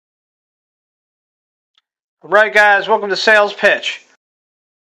Right, guys, welcome to Sales Pitch.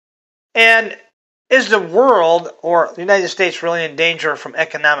 And is the world or the United States really in danger from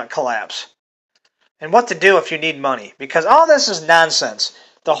economic collapse? And what to do if you need money? Because all this is nonsense.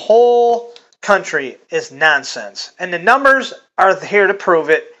 The whole country is nonsense. And the numbers are here to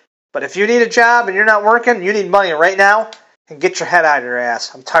prove it. But if you need a job and you're not working, you need money right now, and get your head out of your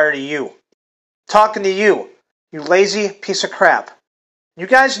ass. I'm tired of you. Talking to you, you lazy piece of crap. You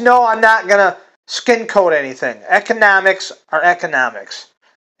guys know I'm not going to skin coat anything. Economics are economics.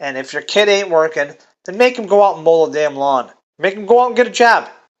 And if your kid ain't working, then make him go out and mow the damn lawn. Make him go out and get a job.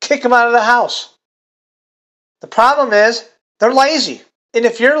 Kick him out of the house. The problem is, they're lazy. And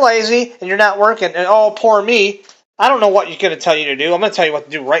if you're lazy and you're not working, and oh, poor me, I don't know what you're going to tell you to do. I'm going to tell you what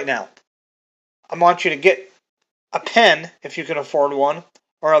to do right now. I want you to get a pen, if you can afford one,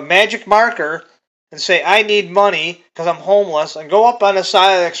 or a magic marker, and say, I need money because I'm homeless, and go up on the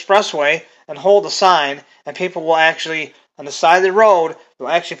side of the expressway and hold a sign, and people will actually, on the side of the road, will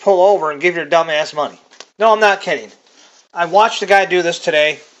actually pull over and give your dumb ass money. No, I'm not kidding. I watched a guy do this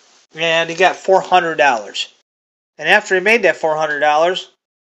today, and he got $400. And after he made that $400,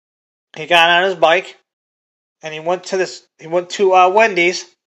 he got on his bike, and he went to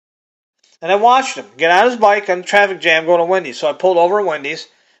Wendy's, and I watched him get on his bike on the traffic jam, go to Wendy's. So I pulled over at Wendy's,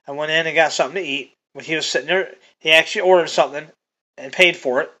 I went in and got something to eat. When he was sitting there, he actually ordered something and paid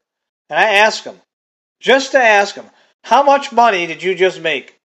for it. And I asked him, just to ask him, how much money did you just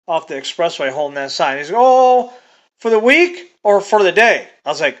make off the expressway holding that sign? He's like, oh, for the week or for the day? I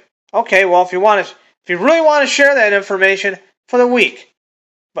was like, okay, well, if you really want to share that information, for the week.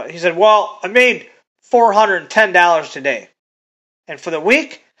 But he said, well, I made $410 today. And for the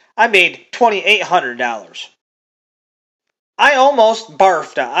week, I made $2,800. I almost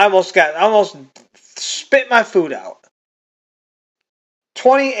barfed out. I almost spit my food out.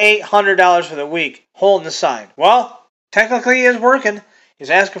 $2,800 for the week, holding the sign. Well, technically he is working. He's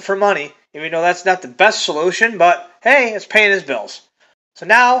asking for money, even though that's not the best solution, but hey, it's paying his bills. So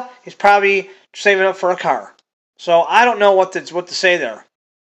now he's probably saving up for a car. So I don't know what to say there.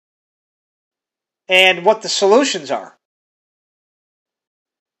 And what the solutions are.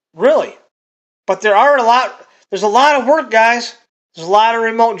 Really. But there's a lot of work, guys. There's a lot of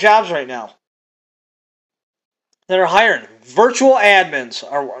remote jobs right now that are hiring. Virtual admins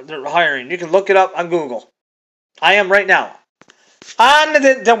they're hiring. You can look it up on Google. I am right now. On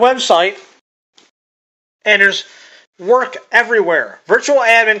the website, and there's work everywhere. Virtual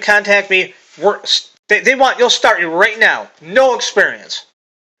admin, contact me. You'll start you right now. No experience.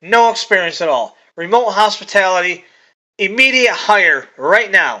 No experience at all. Remote hospitality, immediate hire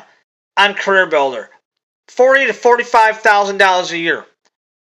right now on Career Builder. $40,000 to $45,000 a year.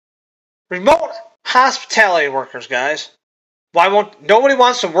 Remote hospitality workers, guys. Nobody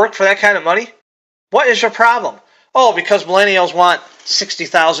wants to work for that kind of money? What is your problem? Oh, because millennials want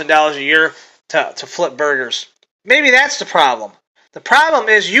 $60,000 a year to flip burgers. Maybe that's the problem. The problem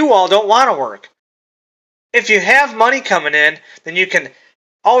is you all don't want to work. If you have money coming in, then you can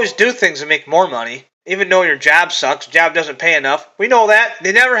always do things to make more money, even though your job sucks, job doesn't pay enough. We know that.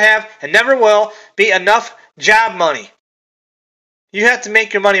 They never have and never will be enough job money. You have to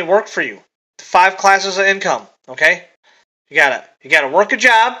make your money work for you. The 5 classes of income, okay? You gotta work a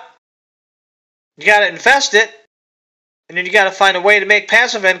job, you gotta invest it, and then you gotta find a way to make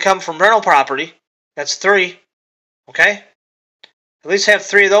passive income from rental property. That's 3, okay? At least have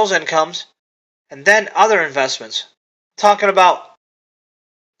 3 of those incomes, and then other investments. I'm talking about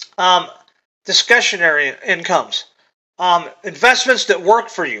discretionary incomes, investments that work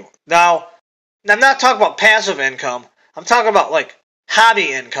for you. Now, I'm not talking about passive income. I'm talking about like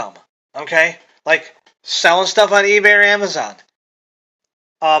hobby income, okay? Like selling stuff on eBay or Amazon.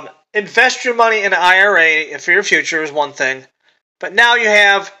 Invest your money in an IRA for your future is one thing, but now you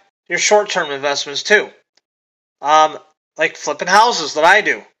have your short-term investments too. Like flipping houses that I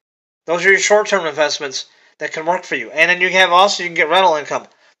do. Those are your short-term investments that can work for you. And then you can get rental income.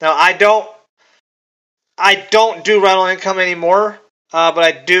 Now I don't do rental income anymore, but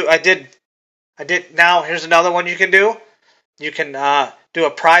I did. Now here's another one you can do. You can do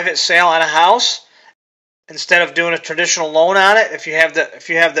a private sale on a house instead of doing a traditional loan on it. If you have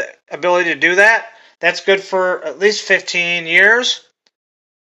the ability to do that, that's good for at least 15 years.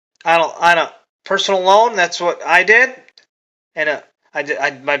 On a personal loan, that's what I did, and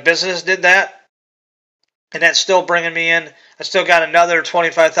my business did that, and that's still bringing me in. I still got another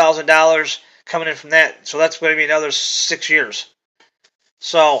 $25,000 coming in from that, so that's going to be another 6 years.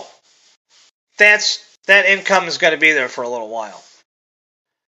 So that income is going to be there for a little while.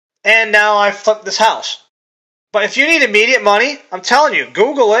 And now I flipped this house. But if you need immediate money, I'm telling you,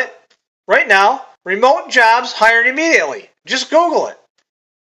 Google it right now. remote jobs hired immediately. Just Google it.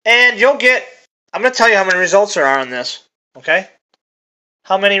 And you'll get, I'm going to tell you how many results there are on this. Okay?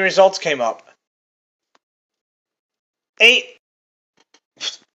 How many results came up?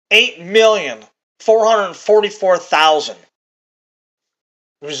 8,444,000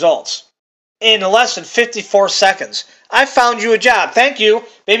 results in less than 54 seconds. I found you a job. Thank you.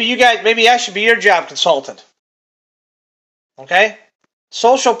 Maybe I should be your job consultant. Okay?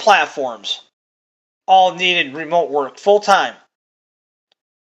 Social platforms all needed remote work full time.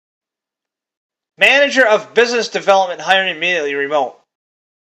 Manager of business development hiring immediately remote.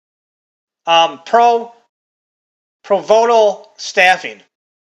 Provotal staffing.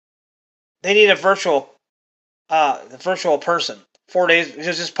 They need a virtual person. 4 days. It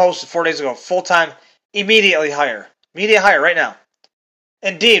was just posted 4 days ago. Full time, immediately hire. Immediate hire right now.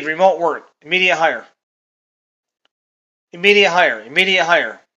 Indeed, remote work. Immediate hire. Immediate hire. Immediate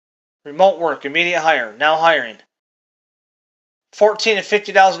hire. Remote work. Immediate hire. Now hiring. $14 to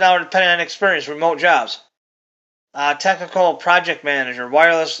 $50 an hour depending on experience. Remote jobs. Technical project manager.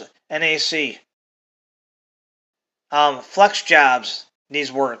 Wireless NAC. Flex jobs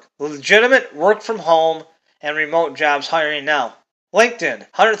needs work. Legitimate work from home and remote jobs hiring now. LinkedIn,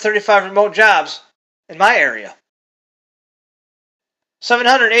 135 remote jobs in my area.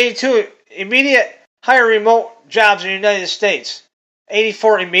 782 immediate hire remote jobs in the United States.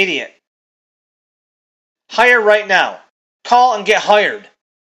 84 immediate. Hire right now. Call and get hired.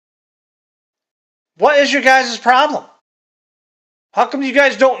 What is your guys' problem? How come you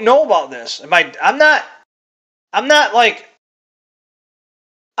guys don't know about this? I'm not like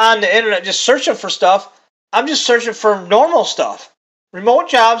on the internet just searching for stuff. I'm just searching for normal stuff. Remote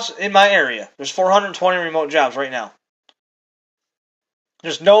jobs in my area. There's 420 remote jobs right now.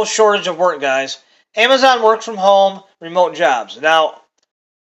 There's no shortage of work, guys. Amazon work from home, remote jobs. Now,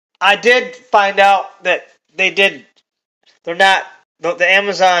 I did find out that the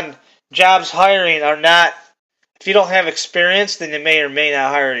Amazon jobs hiring are not, if you don't have experience, then they may or may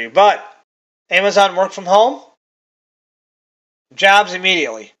not hire you. But Amazon work from home, jobs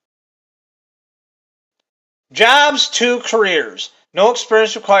immediately. Jobs to careers. No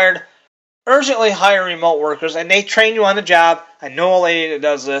experience required. Urgently hire remote workers, and they train you on the job. I know a lady that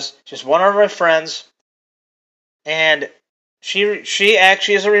does this. She's one of my friends, and she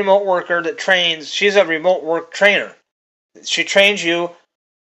actually is a remote worker that trains. She's a remote work trainer. She trains you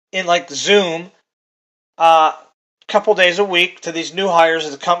in like Zoom, a couple days a week to these new hires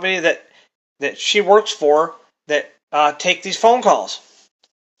at the company that she works for that take these phone calls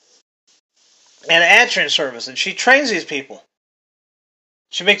and an answering service, and she trains these people.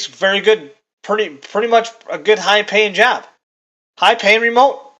 She makes very good, pretty much a good high-paying job. High-paying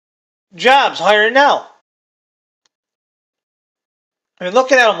remote jobs hiring now. I mean,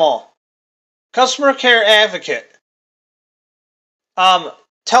 looking at them all. Customer care advocate.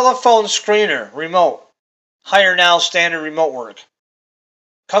 Telephone screener, remote. Hire now, standard remote work.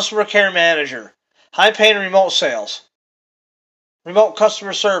 Customer care manager. High-paying remote sales. Remote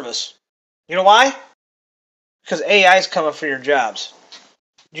customer service. You know why? Because AI is coming for your jobs.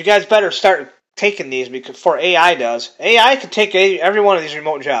 You guys better start taking these before AI does. AI can take every one of these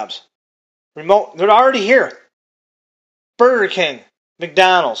remote jobs. They're already here. Burger King,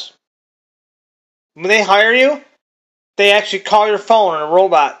 McDonald's. When they hire you, they actually call your phone and a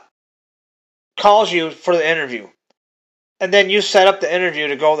robot calls you for the interview. And then you set up the interview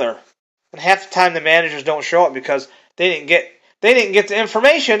to go there. And half the time the managers don't show up because they didn't get the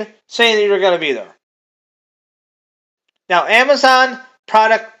information saying that you were going to be there. Now, Amazon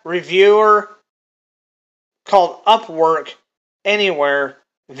product reviewer called Upwork Anywhere,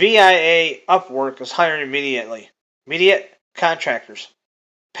 VIA Upwork is hiring immediately. Immediate contractors.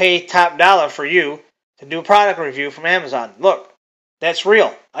 Pay top dollar for you to do a product review from Amazon. Look, that's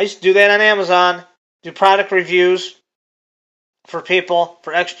real. I used to do that on Amazon. Do product reviews for people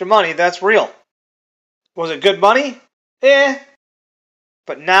for extra money. That's real. Was it good money?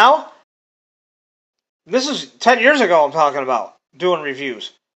 But now, this is 10 years ago I'm talking about, doing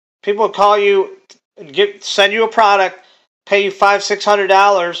reviews. People would call you and send you a product, pay you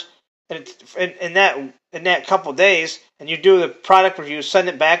 $500-600 in that couple days, and you do the product review, send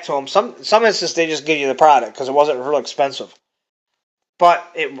it back to them. Some instances they just give you the product because it wasn't real expensive. But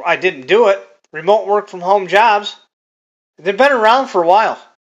I didn't do it. Remote work from home jobs, they've been around for a while.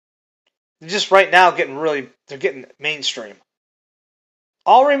 They're just right now they're getting mainstream.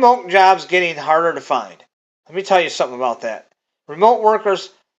 All remote jobs getting harder to find. Let me tell you something about that. Remote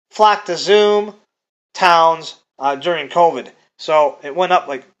workers flocked to Zoom towns during COVID. So it went up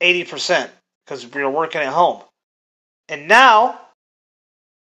like 80% because we were working at home. And now,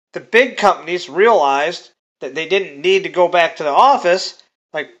 the big companies realized that they didn't need to go back to the office,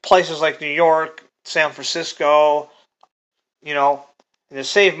 like places like New York, San Francisco, and to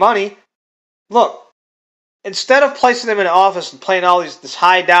save money. Look, instead of placing them in an office and paying all this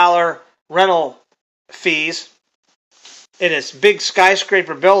high dollar rental fees in this big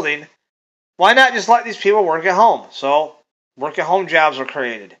skyscraper building, why not just let these people work at home? So work at home jobs were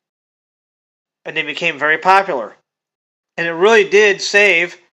created. And they became very popular. And it really did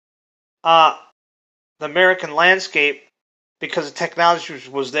save the American landscape because the technology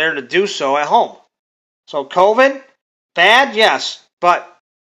was there to do so at home. So COVID, bad, yes, but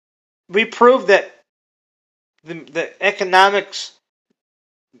we proved that the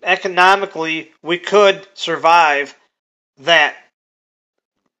economically we could survive that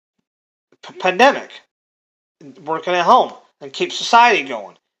pandemic, working at home, and keep society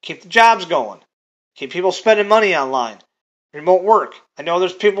going, keep the jobs going, keep people spending money online, remote work. I know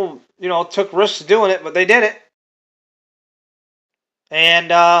there's people, took risks doing it, but they did it.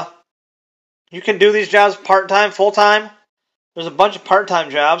 And you can do these jobs part-time, full-time. There's a bunch of part-time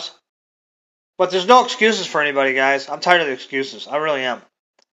jobs. But there's no excuses for anybody, guys. I'm tired of the excuses. I really am.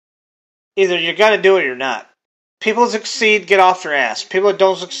 Either you're going to do it or you're not. People that succeed get off their ass. People that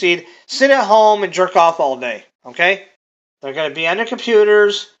don't succeed sit at home and jerk off all day. Okay? They're going to be on their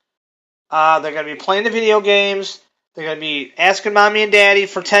computers. They're going to be playing the video games. They're going to be asking mommy and daddy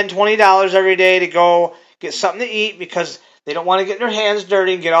for $10, $20 every day to go get something to eat because they don't want to get their hands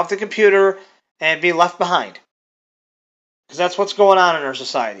dirty and get off the computer and be left behind. Because that's what's going on in our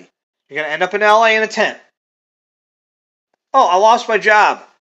society. You're going to end up in LA in a tent. Oh, I lost my job.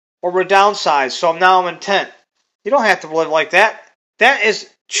 Or we're downsized, so now I'm in a tent. You don't have to live like that. That is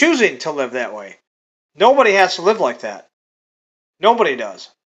choosing to live that way. Nobody has to live like that. Nobody does.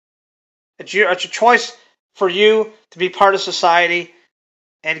 It's your choice for you to be part of society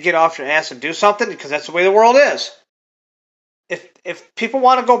and get off your ass and do something because that's the way the world is. If people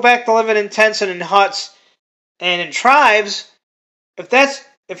want to go back to living in tents and in huts and in tribes, if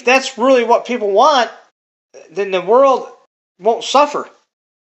that's really what people want, then the world won't suffer.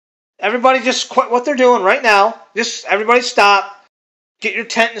 Everybody just quit what they're doing right now. Just everybody stop. Get your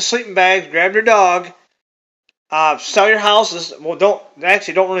tent and sleeping bags. Grab your dog. Sell your houses. Well, don't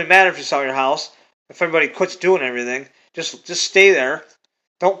really matter if you sell your house. If everybody quits doing everything, just stay there.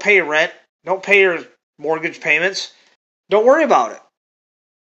 Don't pay your rent. Don't pay your mortgage payments. Don't worry about it.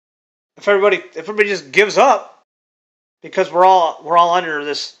 If everybody just gives up, because we're all under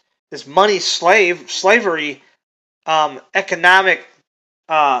this money slavery economic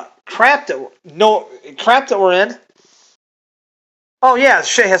crap that we're in. Oh yeah,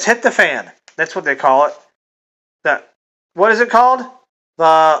 shit has hit the fan. That's what they call it. What is it called?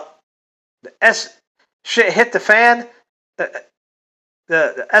 The shit hit the fan. The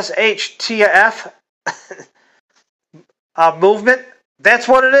SHTF movement. That's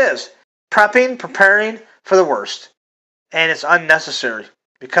what it is. Preparing for the worst. And it's unnecessary.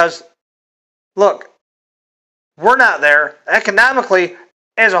 Because, look, we're not there. Economically,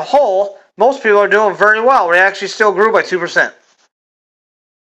 as a whole, most people are doing very well. We actually still grew by 2%.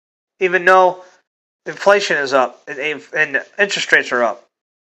 Even though inflation is up and interest rates are up.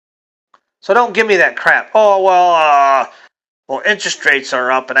 So don't give me that crap. Oh, well, interest rates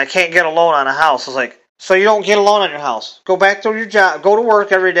are up and I can't get a loan on a house. It's like, so you don't get a loan on your house. Go back to your job. Go to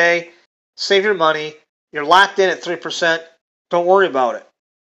work every day. Save your money. You're locked in at 3%. Don't worry about it.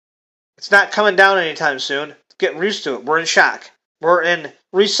 It's not coming down anytime soon. Getting used to it. We're in shock. We're in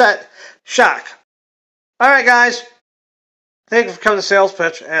reset shock. All right, guys. Thank you for coming to Sales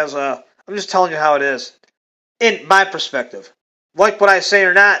Pitch. As I'm just telling you how it is, in my perspective. Like what I say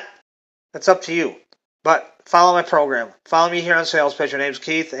or not, that's up to you. But follow my program. Follow me here on Sales Pitch. My name's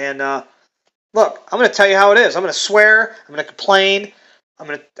Keith, and look, I'm going to tell you how it is. I'm going to swear. I'm going to complain. I'm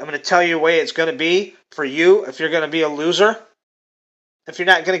going to tell you the way it's going to be for you if you're going to be a loser. If you're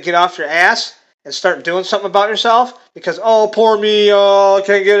not going to get off your ass and start doing something about yourself because, oh, poor me, oh, I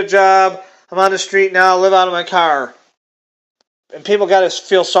can't get a job. I'm on the street now. I live out of my car. And people got to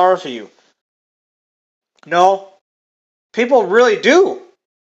feel sorry for you. No. People really do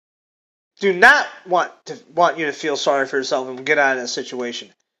not want you to feel sorry for yourself and get out of that situation.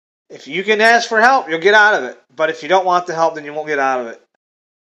 If you can ask for help, you'll get out of it. But if you don't want the help, then you won't get out of it.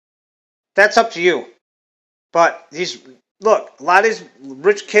 That's up to you. But a lot of these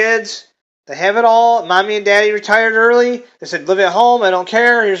rich kids, they have it all. Mommy and daddy retired early. They said, live at home. I don't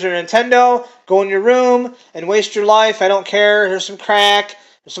care. Here's your Nintendo. Go in your room and waste your life. I don't care. Here's some crack.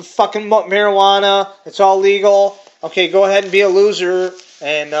 Here's some fucking marijuana. It's all legal. Okay, go ahead and be a loser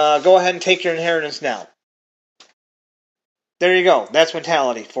and go ahead and take your inheritance now. There you go. That's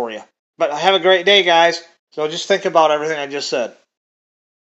mentality for you. But have a great day, guys. So just think about everything I just said.